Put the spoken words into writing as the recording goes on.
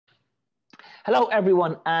Hello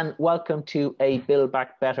everyone and welcome to a Build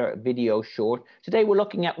Back Better video short. Today we're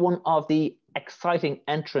looking at one of the exciting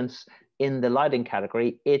entrants in the lighting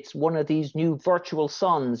category. It's one of these new virtual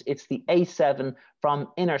suns. It's the A7 from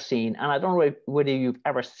Innerscene, and I don't know whether you've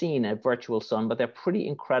ever seen a virtual sun, but they're pretty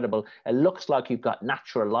incredible. It looks like you've got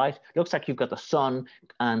natural light, it looks like you've got the sun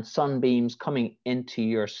and sunbeams coming into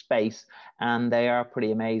your space, and they are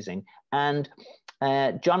pretty amazing. And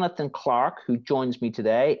Jonathan Clark, who joins me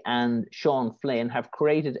today, and Sean Flynn have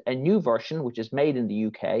created a new version which is made in the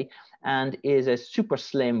UK and is a super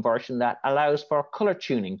slim version that allows for color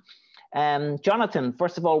tuning. Jonathan,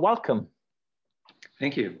 first of all, welcome.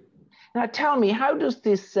 Thank you. Now tell me, how does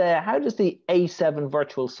the A7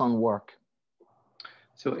 Virtual Sun work?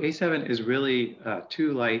 So A7 is really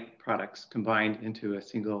two light products combined into a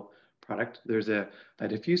single product. There's a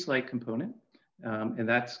diffuse light component, and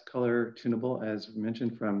that's color tunable, as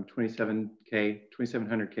mentioned, from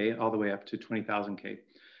 2700K all the way up to 20,000K.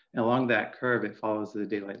 And along that curve, it follows the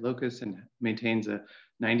daylight locus and maintains a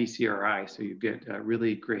 90 CRI, so you get a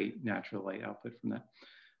really great natural light output from that.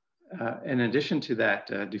 In addition to that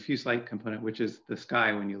diffuse light component, which is the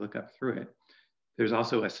sky when you look up through it, there's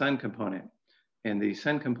also a sun component. And the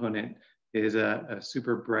sun component is a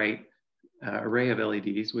super bright array of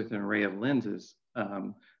LEDs with an array of lenses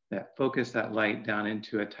that focus that light down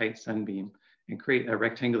into a tight sunbeam and create a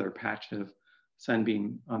rectangular patch of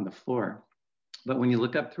sunbeam on the floor. But when you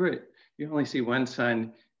look up through it, you only see one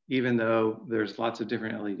sun, even though there's lots of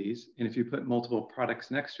different LEDs. And if you put multiple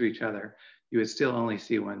products next to each other, you would still only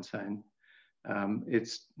see one sun.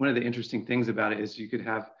 It's one of the interesting things about it is you could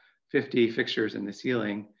have 50 fixtures in the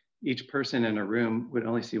ceiling. Each person in a room would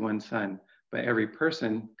only see one sun, but every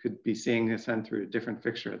person could be seeing the sun through a different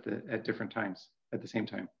fixture at different times, at the same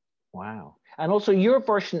time. Wow. And also your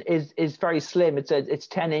version is very slim. It's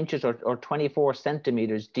 10 inches or 24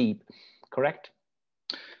 centimeters deep, correct?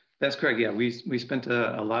 That's correct. Yeah, we spent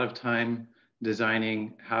a lot of time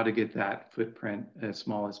designing how to get that footprint as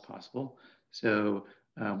small as possible. So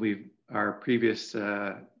our previous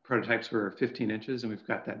prototypes were 15 inches, and we've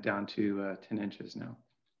got that down to 10 inches now.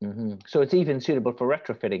 Mm-hmm. So it's even suitable for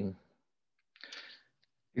retrofitting.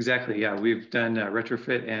 Exactly. Yeah, we've done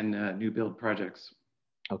retrofit and new build projects.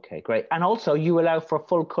 Okay, great. And also you allow for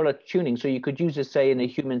full color tuning, so you could use it, say, in a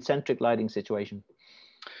human-centric lighting situation.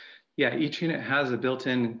 Yeah, each unit has a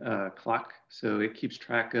built-in clock, so it keeps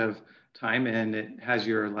track of time, and it has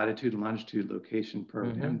your latitude and longitude location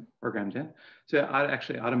programmed in. So it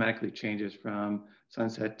actually automatically changes from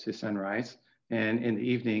sunset to sunrise. And in the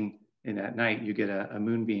evening and at night, you get a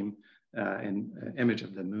moonbeam and an image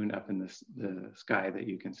of the moon up in the sky that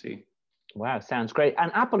you can see. Wow, sounds great. And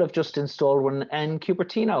Apple have just installed one in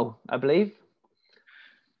Cupertino, I believe.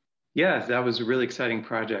 Yes, that was a really exciting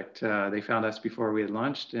project. They found us before we had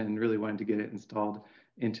launched and really wanted to get it installed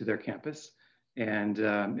into their campus. And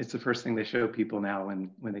it's the first thing they show people now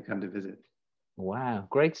when they come to visit. Wow,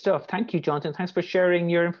 great stuff. Thank you, Jonathan. Thanks for sharing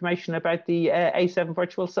your information about the A7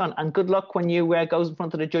 Virtual Sun. And good luck when you goes in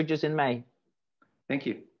front of the judges in May. Thank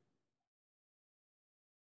you.